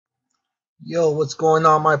Yo, what's going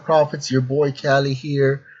on, my prophets? Your boy Cali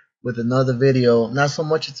here with another video. Not so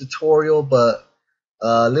much a tutorial, but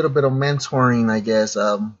a little bit of mentoring, I guess.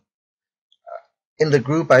 In the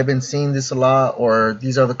group, I've been seeing this a lot, or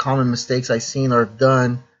these are the common mistakes I've seen or have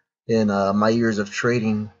done in my years of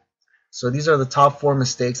trading. So these are the top 4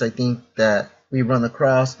 mistakes I think that we run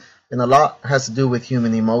across, and a lot has to do with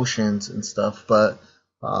human emotions and stuff. But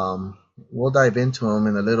um, we'll dive into them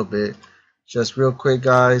in a little bit. Just real quick,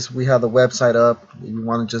 guys, we have the website up. If you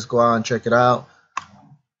want to just go out and check it out.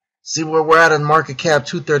 See where we're at in market cap,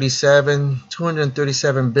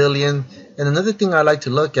 237 billion. And another thing I like to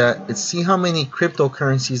look at is see how many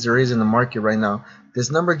cryptocurrencies there is in the market right now.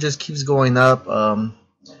 This number just keeps going up.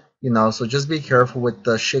 So just be careful with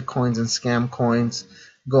the shit coins and scam coins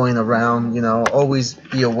going around. Always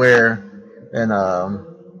be aware. And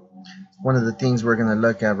one of the things we're gonna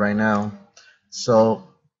look at right now. So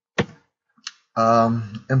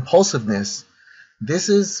impulsiveness. This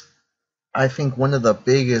is, I think, one of the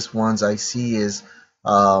biggest ones I see is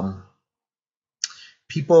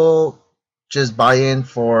people just buy in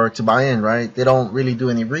to buy in, right? They don't really do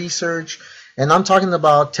any research. And I'm talking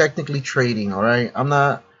about technically trading, all right?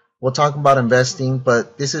 We'll talk about investing,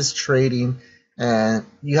 but this is trading, and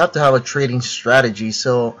you have to have a trading strategy.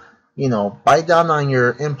 So, bite down on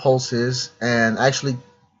your impulses and actually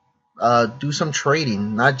do some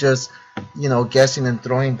trading, not just guessing and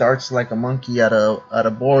throwing darts like a monkey at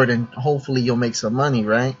a board, and hopefully you'll make some money,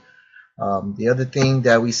 right? The other thing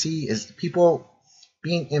that we see is people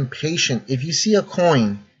being impatient. If you see a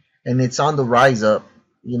coin and it's on the rise up,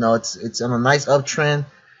 it's on a nice uptrend,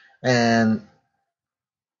 and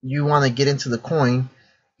you want to get into the coin,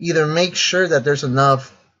 either make sure that there's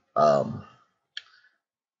enough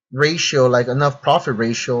ratio, like enough profit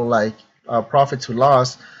ratio, like profit to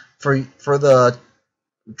loss, for the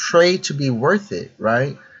trade to be worth it,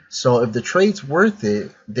 right? So if the trade's worth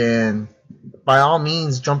it, then by all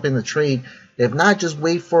means jump in the trade. If not, just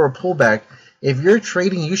wait for a pullback. If you're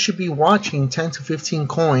trading, you should be watching 10 to 15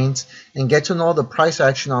 coins and get to know the price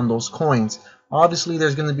action on those coins. Obviously,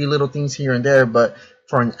 there's going to be little things here and there, but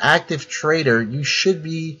for an active trader, you should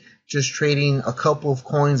be just trading a couple of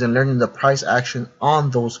coins and learning the price action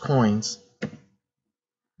on those coins.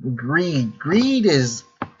 Greed is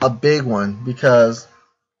a big one, because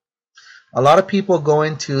a lot of people go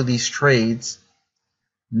into these trades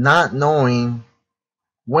not knowing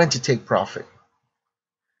when to take profit.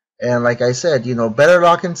 And like I said, better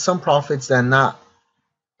lock in some profits than not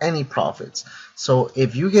any profits. So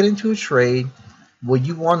if you get into a trade, what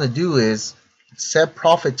you want to do is set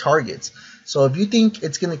profit targets. So if you think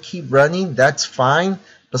it's going to keep running, that's fine,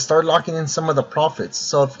 but start locking in some of the profits.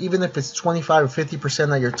 So even if it's 25 or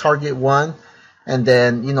 50% of your target one, and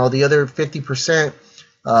then the other 50%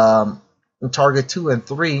 in target 2 and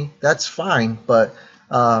 3, that's fine. But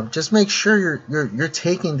just make sure you're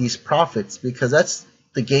taking these profits, because that's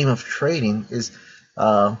the game of trading. Is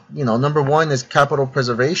number one is capital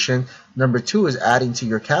preservation. Number two is adding to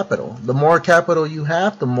your capital. The more capital you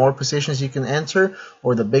have, the more positions you can enter,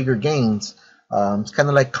 or the bigger gains. It's kind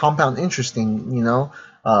of like compound interesting, the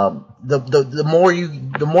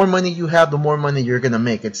more money you have, the more money you're gonna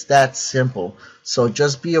make. It's that simple. So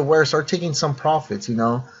just be aware. Start taking some profits.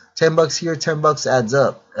 $10 here, $10 adds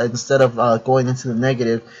up, instead of going into the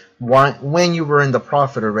negative when you were in the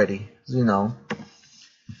profit already.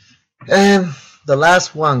 And the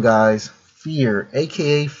last one, guys, fear,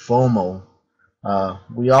 aka FOMO.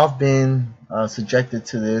 We all been subjected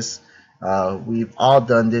to this. We've all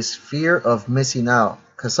done this, fear of missing out,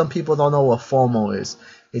 because some people don't know what FOMO is.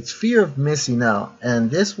 It's fear of missing out, and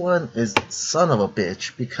this one is son of a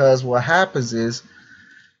bitch, because what happens is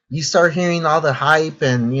you start hearing all the hype,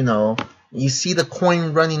 and you see the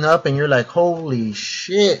coin running up, and you're like, holy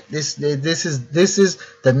shit, this is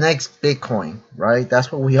the next Bitcoin, right?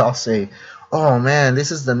 That's what we all say. Oh man,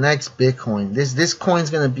 this is the next Bitcoin. This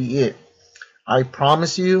coin's gonna be it. I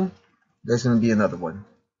promise you, there's gonna be another one.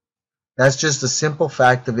 That's just the simple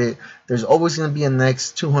fact of it. There's always gonna be a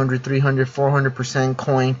next 200, 300, 400%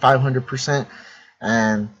 coin, 500%,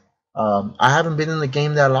 and I haven't been in the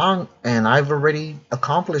game that long, and I've already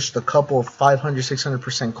accomplished a couple of 500,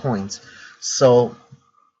 600% coins. So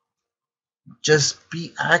just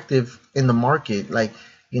be active in the market. Like,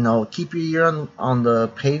 keep your ear on the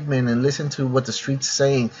pavement and listen to what the street's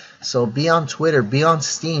saying. So be on Twitter, be on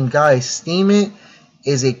Steam. Guys, Steam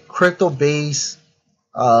is a crypto-based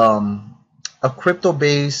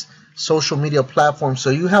social media platform. So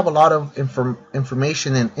you have a lot of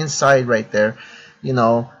information and insight right there.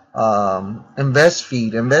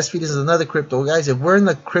 InvestFeed is another crypto. Guys, if we're in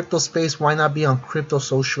the crypto space, why not be on crypto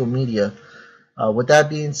social media? With that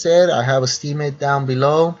being said, I have a Steemit down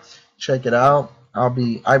below. Check it out. I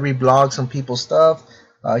reblog some people's stuff.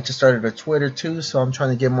 I just started a Twitter too, so I'm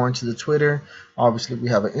trying to get more into the Twitter. Obviously, we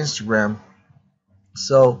have an Instagram.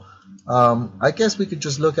 So I guess we could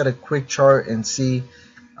just look at a quick chart and see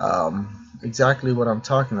exactly what I'm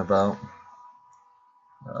talking about.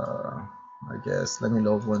 I guess let me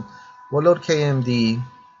load one. We'll load KMD,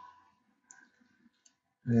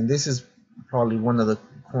 and this is probably one of the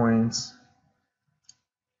coins.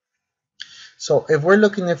 So if we're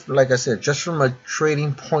looking at, like I said, just from a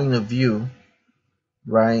trading point of view,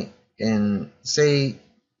 right? And say,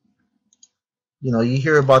 you know, you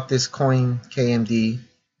hear about this coin KMD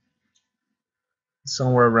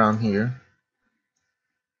somewhere around here,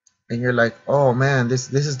 and you're like, oh man,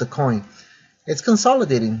 this is the coin. It's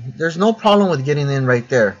consolidating. There's no problem with getting in right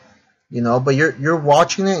there, you know. But you're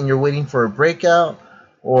watching it and you're waiting for a breakout,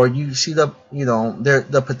 or you see the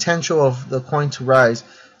the potential of the coin to rise.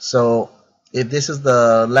 So if this is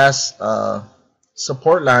the last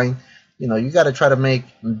support line, you know, you got to try to make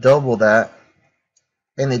double that,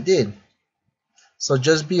 and it did. So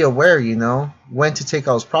just be aware, you know, when to take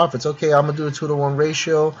those profits. Okay, I'm gonna do a 2-to-1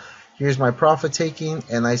 ratio. Here's my profit taking,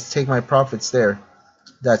 and I take my profits there.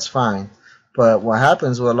 That's fine. But what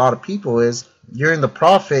happens with a lot of people is you're in the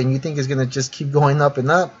profit and you think it's gonna just keep going up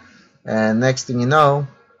and up, and next thing you know,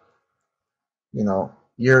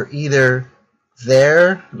 you're either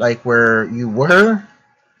there like where you were,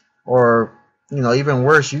 or even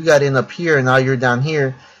worse, you got in up here and now you're down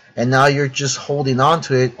here, and now you're just holding on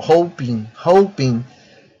to it, hoping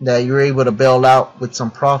that you're able to bail out with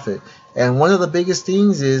some profit. And one of the biggest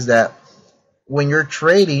things is that when you're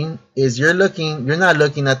trading is you're not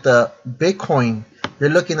looking at the Bitcoin, you're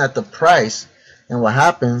looking at the price. And what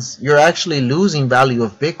happens, you're actually losing value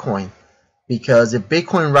of Bitcoin, because if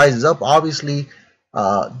Bitcoin rises up, obviously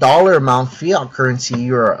dollar amount fiat currency,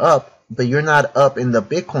 you're up, but you're not up in the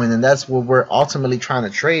Bitcoin. And that's what we're ultimately trying to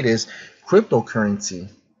trade, is cryptocurrency.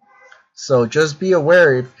 So just be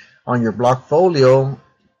aware, if on your blockfolio,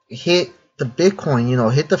 hit the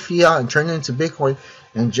Bitcoin, hit the fiat and turn it into Bitcoin,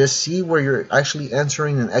 and just see where you're actually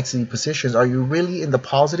entering and exiting positions. Are you really in the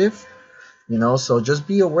positive? So just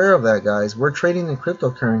be aware of that, guys. We're trading in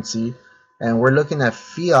cryptocurrency and we're looking at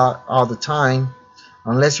fiat all the time.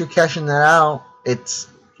 Unless you're cashing that out,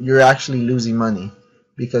 you're actually losing money,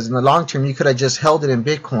 because in the long term you could have just held it in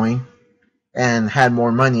Bitcoin and had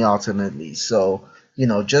more money ultimately. So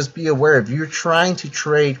just be aware, if you're trying to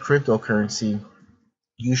trade cryptocurrency,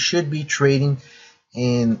 you should be trading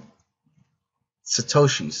in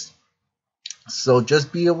Satoshis. So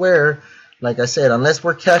just be aware, like I said, unless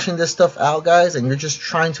we're cashing this stuff out, guys, and you're just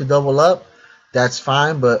trying to double up, that's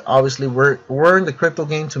fine. But obviously we're in the crypto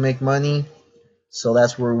game to make money, so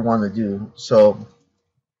that's what we want to do. So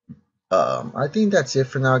I think that's it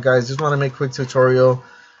for now, guys. Just want to make a quick tutorial.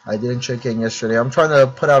 I didn't check in yesterday. I'm trying to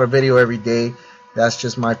put out a video every day. That's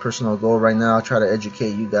just my personal goal right now. I'll try to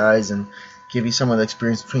educate you guys and give you some of the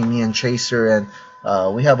experience between me and Chaser. And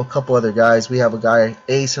we have a couple other guys. We have a guy,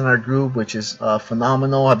 Ace, in our group, which is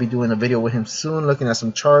phenomenal. I'll be doing a video with him soon, looking at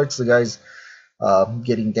some charts. The guy's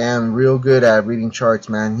getting damn real good at reading charts,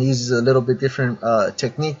 man. He's a little bit different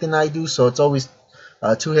technique than I do, so it's always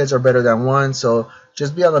two heads are better than one. So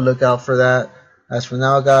just be on the lookout for that. As for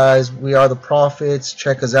now, guys, we are the Prophets.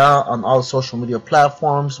 Check us out on all social media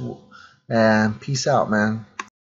platforms, and peace out, man.